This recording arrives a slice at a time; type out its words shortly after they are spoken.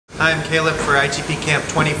Hi, I'm Caleb. For ITP Camp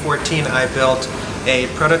 2014, I built a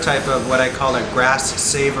prototype of what I call a grass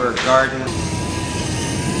saver garden.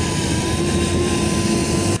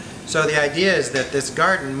 So the idea is that this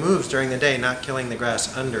garden moves during the day, not killing the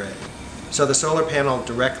grass under it. So the solar panel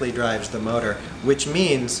directly drives the motor, which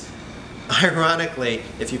means, ironically,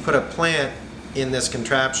 if you put a plant in this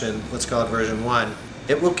contraption, let's call it version 1,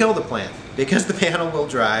 it will kill the plant because the panel will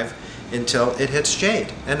drive until it hits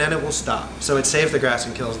shade, and then it will stop. So it saves the grass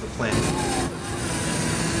and kills the plant.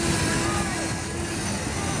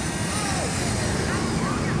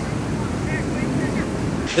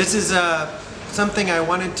 This is something I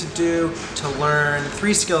wanted to do to learn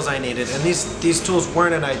 3 skills I needed, and these tools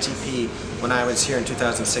weren't in ITP when I was here in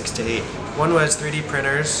 2006 to 8. One was 3D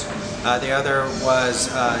printers, the other was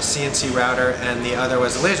CNC router, and the other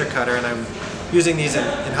was a laser cutter, and I'm using these in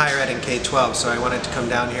higher ed in K-12, so I wanted to come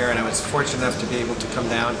down here, and I was fortunate enough to be able to come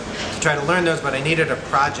down to try to learn those, but I needed a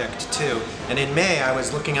project too. And in May, I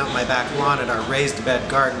was looking out my back lawn at our raised bed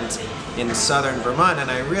gardens in southern Vermont, and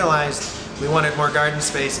I realized we wanted more garden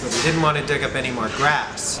space, but we didn't want to dig up any more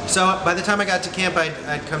grass. So by the time I got to camp,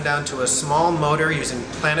 I'd come down to a small motor using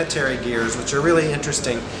planetary gears, which are really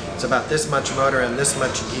interesting. It's about this much motor and this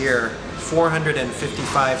much gear,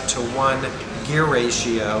 455 to 1 gear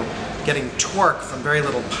ratio, getting torque from very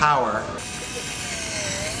little power.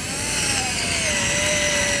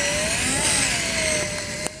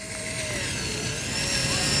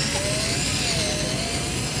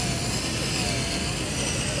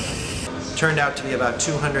 Turned out to be about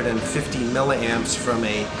 250 milliamps from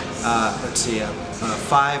a, let's see, a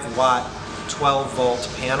 5-watt, 12-volt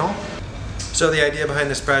panel. So the idea behind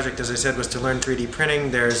this project, as I said, was to learn 3D printing.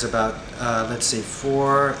 There's about, let's see,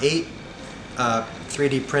 8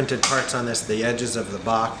 3D printed parts on this, the edges of the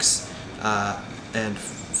box, and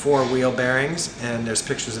 4 wheel bearings, and there's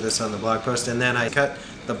pictures of this on the blog post. And then I cut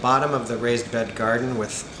the bottom of the raised bed garden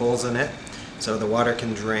with holes in it so the water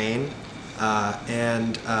can drain. I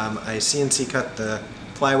CNC cut the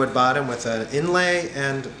plywood bottom with an inlay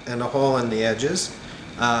and a hole in the edges.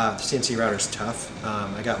 The CNC router's tough.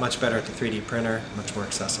 I got much better at the 3D printer, much more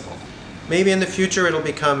accessible. Maybe in the future it'll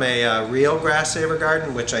become a real grass saver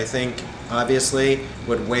garden, which I think obviously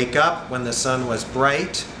would wake up when the sun was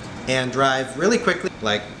bright and drive really quickly,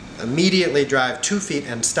 like immediately drive 2 feet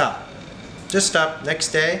and stop. Just stop.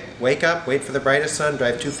 Next day, wake up, wait for the brightest sun,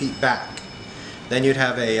 drive 2 feet back. Then you'd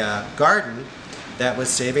have a garden that was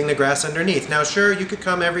saving the grass underneath. Now sure, you could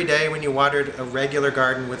come every day when you watered a regular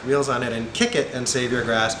garden with wheels on it and kick it and save your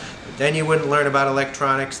grass, but then you wouldn't learn about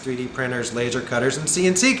electronics, 3D printers, laser cutters, and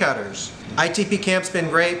CNC cutters. ITP Camp's been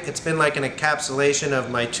great. It's been like an encapsulation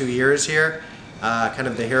of my 2 years here, kind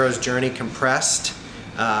of the hero's journey compressed,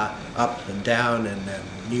 up and down, and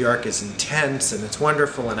New York is intense and it's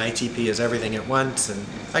wonderful, and ITP is everything at once, and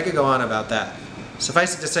I could go on about that.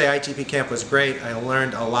 Suffice it to say, ITP Camp was great. I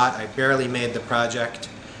learned a lot. I barely made the project,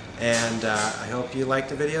 and I hope you liked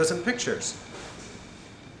the videos and pictures.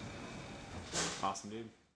 Awesome, dude.